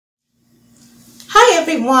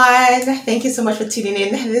everyone. Thank you so much for tuning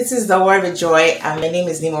in. This is the Word with Joy, and my name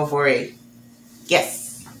is Nemo Vore.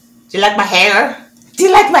 Yes. Do you like my hair? Do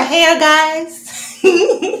you like my hair, guys?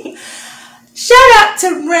 Shout out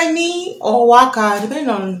to Remy or Waka, depending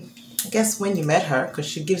on, I guess, when you met her, because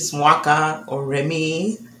she gives Waka or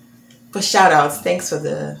Remy. But shout outs. Thanks for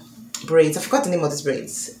the braids. I forgot the name of these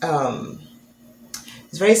braids.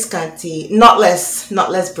 It's very scanty,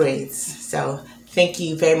 knotless braids. So thank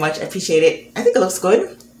you very much. I appreciate it. I think it looks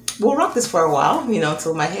good. We'll rock this for a while,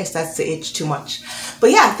 until my hair starts to itch too much.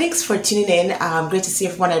 But yeah, thanks for tuning in. Great to see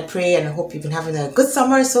everyone. I pray and I hope you've been having a good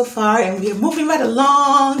summer so far, and we're moving right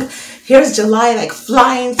along. Here's July like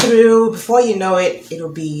flying through. Before you know it,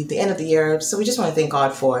 it'll be the end of the year. So we just want to thank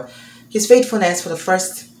God for His faithfulness for the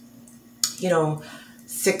first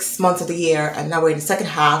 6 months of the year, and now we're in the second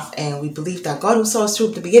half, and we believe that God who saw us through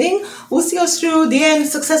the beginning will see us through the end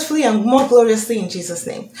successfully and more gloriously in Jesus'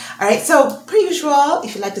 name. All right, so per usual,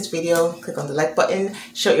 if you like this video, click on the like button,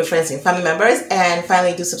 share it your friends and family members, and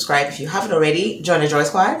finally do subscribe if you haven't already. Join the Joy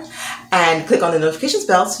Squad and click on the notifications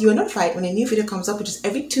bell so you are notified when a new video comes up, which is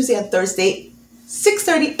every Tuesday and Thursday,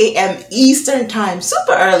 6:30 a.m. Eastern time.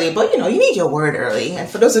 Super early, but you need your word early. And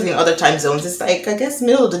for those of you in other time zones, it's like, I guess,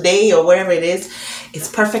 middle of the day or wherever it is. It's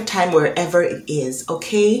perfect time wherever it is,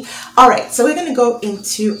 okay? All right, so we're going to go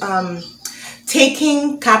into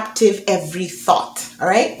taking captive every thought, all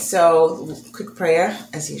right? So quick prayer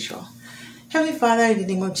as usual. Heavenly Father, in the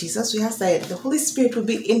name of Jesus, we ask that the Holy Spirit will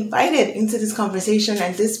be invited into this conversation,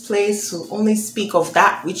 and this place will only speak of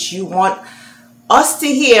that which you want us to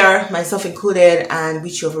hear, myself included, and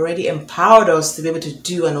which you have already empowered us to be able to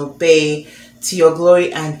do and obey to your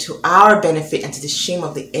glory and to our benefit and to the shame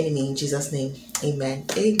of the enemy. In Jesus' name, amen.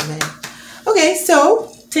 Amen. Okay,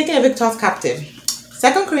 so taking every thought captive.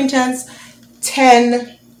 2 Corinthians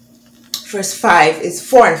 10 verse 5 is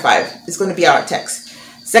 4 and 5 is going to be our text.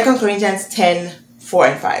 2 Corinthians 10, 4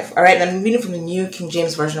 and 5. All right, and I'm reading from the New King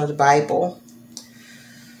James Version of the Bible.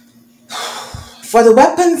 For the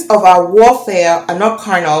weapons of our warfare are not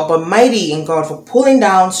carnal, but mighty in God for pulling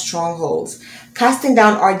down strongholds, casting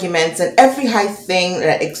down arguments and every high thing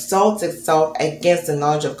that exalts itself against the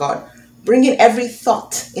knowledge of God, bringing every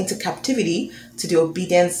thought into captivity to the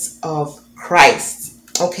obedience of Christ.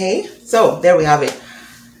 Okay, so there we have it.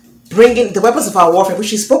 Bringing the weapons of our warfare,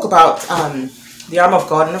 which we spoke about, the armor of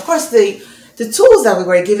God, and of course the tools that we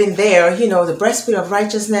were given there, the breastplate of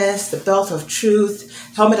righteousness, the belt of truth,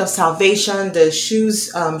 helmet of salvation, the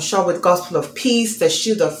shoes shod with gospel of peace, the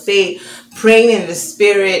shield of faith, praying in the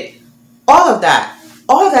spirit, all of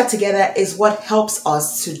that together is what helps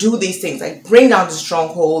us to do these things, like bring down the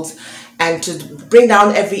strongholds and to bring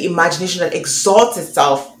down every imagination that exalts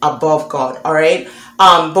itself above God, all right?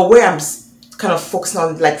 But where I'm kind of focusing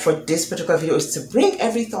on, like for this particular video, is to bring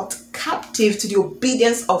every thought captive to the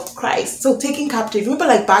obedience of Christ. So taking captive, remember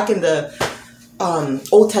like back in the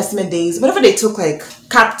Old Testament days, whenever they took like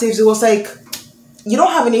captives, it was like you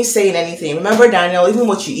don't have any say in anything. Remember Daniel, even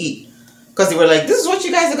what you eat, because they were like, this is what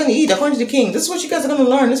you guys are going to eat according to the king, this is what you guys are going to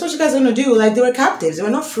learn, this is what you guys are going to do. Like they were captives, they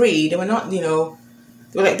were not free, they were not, they were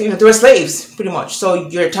like, they were slaves pretty much. So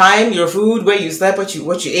your time, your food, where you slept, what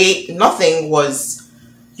you ate, nothing was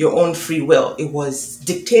your own free will. It was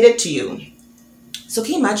dictated to you. So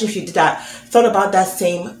can you imagine if you did that, thought about that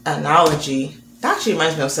same analogy? That actually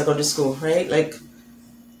reminds me of secondary school, right? Like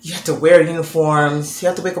you have to wear uniforms, you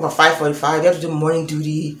have to wake up at 5:45, you have to do morning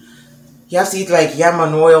duty, you have to eat like yam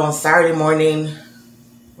and oil on Saturday morning,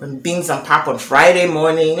 and beans and pap on Friday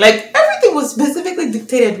morning. Like everything was specifically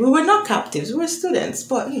dictated. We were not captives, we were students,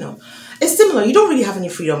 but it's similar. You don't really have any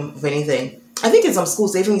freedom of anything. I think in some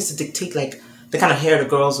schools they even used to dictate like the kind of hair the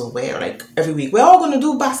girls will wear. Like every week, we're all going to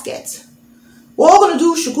do baskets. We're all going to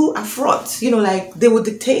do shuku afrot. Like they would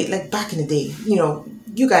dictate, like back in the day.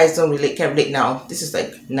 You guys can't relate now. This is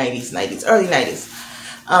like 90s, early 90s.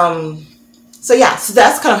 So yeah, so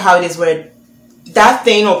that's kind of how it is, where that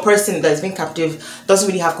thing or person that's been captive doesn't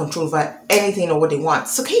really have control over anything or what they want.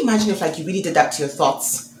 So can you imagine if like you really did that to your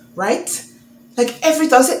thoughts, right? Like every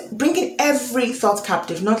thought, bringing every thought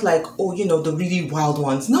captive, not like, the really wild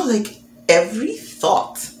ones. No, like every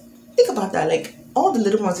thought. Think about that. Like all the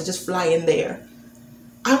little ones that just fly in there.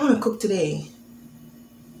 I want to cook today.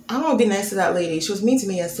 I want to be nice to that lady. She was mean to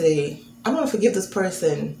me yesterday. I want to forgive this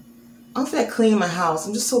person. I don't feel like cleaning my house.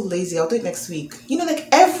 I'm just so lazy. I'll do it next week. Like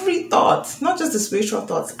every thought, not just the spiritual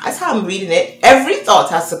thoughts. That's how I'm reading it. Every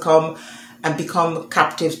thought has to come and become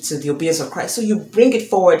captive to the obedience of Christ. So you bring it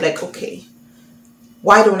forward like, okay,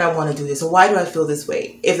 why don't I want to do this? Or why do I feel this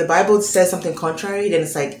way? If the Bible says something contrary, then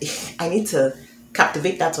it's like, I need to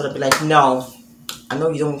captivate that sort of be like, no, I know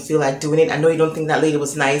you don't feel like doing it. I know you don't think that lady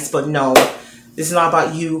was nice, but no, this This is not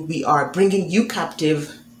about you. We are bringing you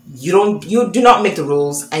captive. You do not make the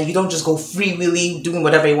rules, and you don't just go free willy doing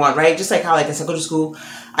whatever you want, right? Just like how, like, in secondary school,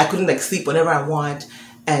 I couldn't, like, sleep whenever I want,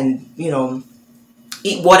 and, you know,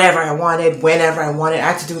 eat whatever I wanted, whenever I wanted.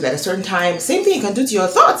 I had to do it at a certain time. Same thing you can do to your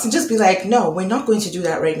thoughts, and just be like, no, we're not going to do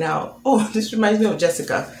that right now. Oh, this reminds me of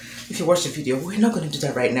Jessica. If you watch the video, we're not going to do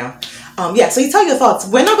that right now. Yeah, so you tell your thoughts,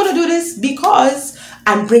 we're not going to do this because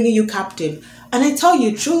I'm bringing you captive. And I tell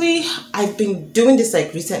you, truly, I've been doing this,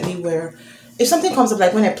 like, recently, where if something comes up,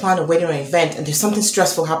 like when I plan a wedding or an event and there's something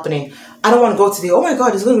stressful happening, I don't want to go to the, oh my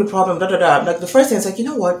God, there's going to be a problem, da da da. Like, the first thing is like, you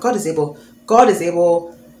know what? God is able. God is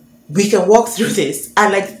able. We can walk through this.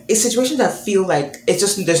 And, like, it's situations that feel like it's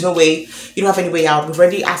just, there's no way, you don't have any way out. We've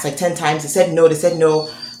already asked like 10 times. They said no. They said no.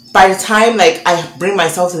 By the time, like, I bring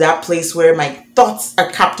myself to that place where my thoughts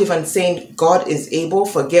are captive and saying, God is able,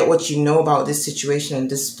 forget what you know about this situation and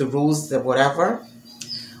this, the rules, the whatever,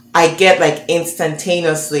 I get, like,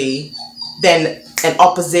 instantaneously then an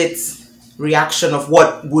opposite reaction of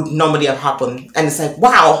what would normally have happened. And it's like,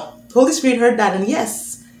 wow, the Holy Spirit heard that. And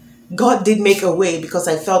yes, God did make a way, because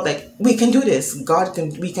I felt like we can do this.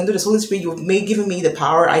 We can do this. Holy Spirit, you may given me the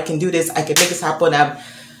power. I can do this. I can make this happen. I'm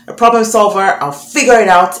a problem solver. I'll figure it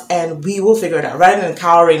out, and we will figure it out, rather than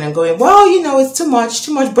cowering and going, well, you know, it's too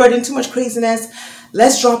much burden, too much craziness.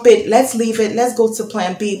 Let's drop it. Let's leave it. Let's go to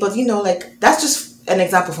plan B. But, you know, like, that's just an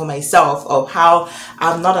example for myself of how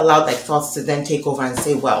I'm not allowed, like, thoughts to then take over and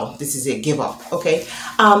say, well, this is it, give up. Okay.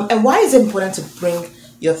 And why is it important to bring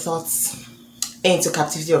your thoughts into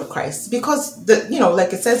captivity of Christ? Because the, you know,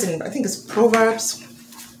 like it says in, I think it's Proverbs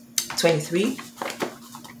 23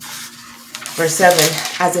 verse 7,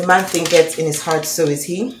 as a man thinketh in his heart, so is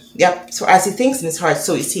he. Yep. So as he thinks in his heart,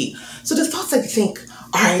 so is he. So the thoughts that you think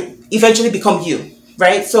are eventually become you,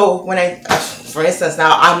 right? So when I, for instance,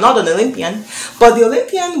 now I'm not an Olympian, but the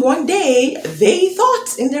Olympian, one day they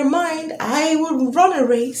thought in their mind, I will run a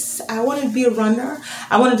race. I want to be a runner.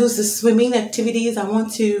 I want to do the swimming activities. I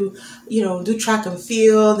want to, you know, do track and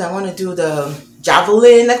field. I want to do the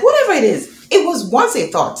javelin, like whatever it is. It was once a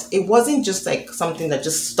thought. It wasn't just like something that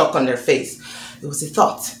just stuck on their face. It was a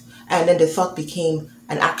thought. And then the thought became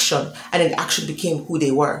an action. And then the action became who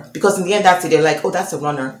they were. Because in the end, that's it. They're like, oh, that's a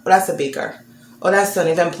runner. Oh, that's a baker. Oh, that's an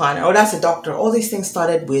event planner. Oh, that's a doctor. All these things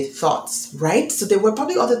started with thoughts, right? So there were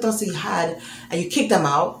probably other thoughts that you had, and you kicked them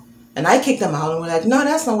out. And I kicked them out, and we're like, no,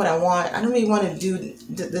 that's not what I want. I don't really want to do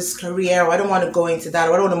this career. Or I don't want to go into that.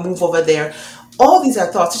 Or I don't want to move over there. All these are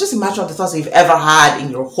thoughts. So just imagine all the thoughts that you've ever had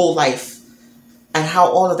in your whole life, and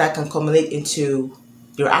how all of that can culminate into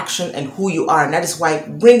your action and who you are. And that is why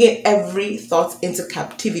bringing every thought into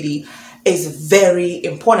captivity is very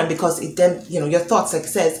important, because it then, you know, your thoughts, like it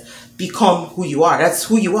says, become who you are. That's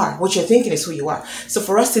who you are. What you're thinking is who you are. So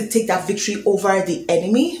for us to take that victory over the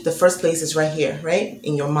enemy, the first place is right here, right?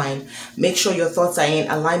 In your mind. Make sure your thoughts are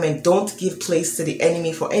in alignment. Don't give place to the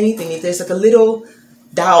enemy for anything. If there's like a little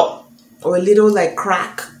doubt or a little like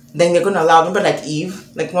crack, then you're going to allow, remember like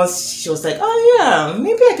Eve, like once she was like, oh yeah,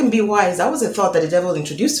 maybe I can be wise. That was a thought that the devil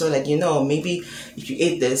introduced to her. Like, you know, maybe if you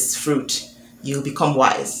ate this fruit, you'll become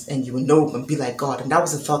wise and you will know and be like God. And that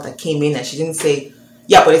was a thought that came in, and she didn't say,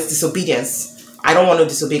 yeah, but it's disobedience. I don't want to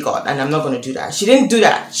disobey God, and I'm not going to do that. She didn't do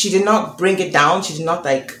that. She did not bring it down. She did not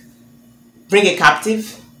like bring it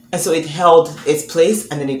captive. And so it held its place,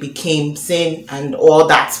 and then it became sin and all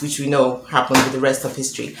that, which we know happened with the rest of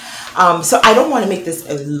history. So I don't want to make this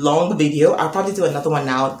a long video. I'll probably do another one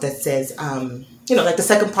now that says, you know, like the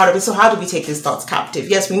second part of it. So how do we take these thoughts captive?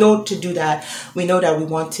 Yes, we know to do that. We know that we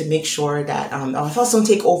want to make sure that our thoughts don't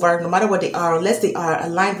take over, no matter what they are, unless they are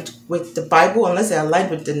aligned with the Bible, unless they're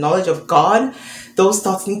aligned with the knowledge of God. Those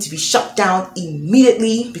thoughts need to be shut down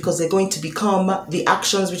immediately, because they're going to become the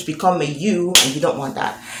actions which become a you, and you don't want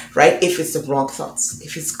that, right? If it's the wrong thoughts.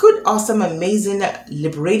 If it's good, awesome, amazing,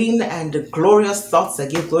 liberating, and glorious thoughts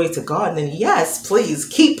that give glory to God, then yes, please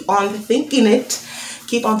keep on thinking it.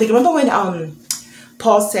 Keep on thinking. Remember when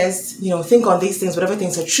Paul says, you know, think on these things, whatever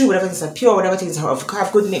things are true, whatever things are pure, whatever things are of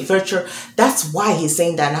have good virtue. That's why he's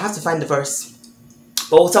saying that. And I have to find the verse.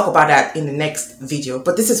 But we'll talk about that in the next video.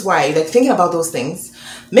 But this is why, like, thinking about those things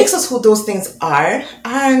makes us who those things are,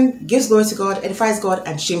 and gives glory to God, edifies God,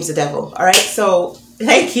 and shames the devil. All right. So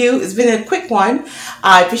thank you. It's been a quick one.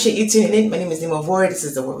 I appreciate you tuning in. My name is Nima Vore. This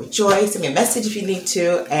is The Word with Joy. Send me a message if you need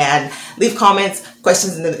to, and leave comments,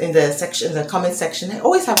 questions in the comment section. I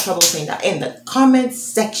always have trouble saying that, in the comment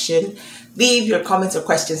section. Leave your comments or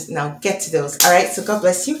questions, and I'll get to those. All right. So God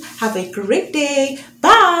bless you. Have a great day.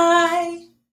 Bye.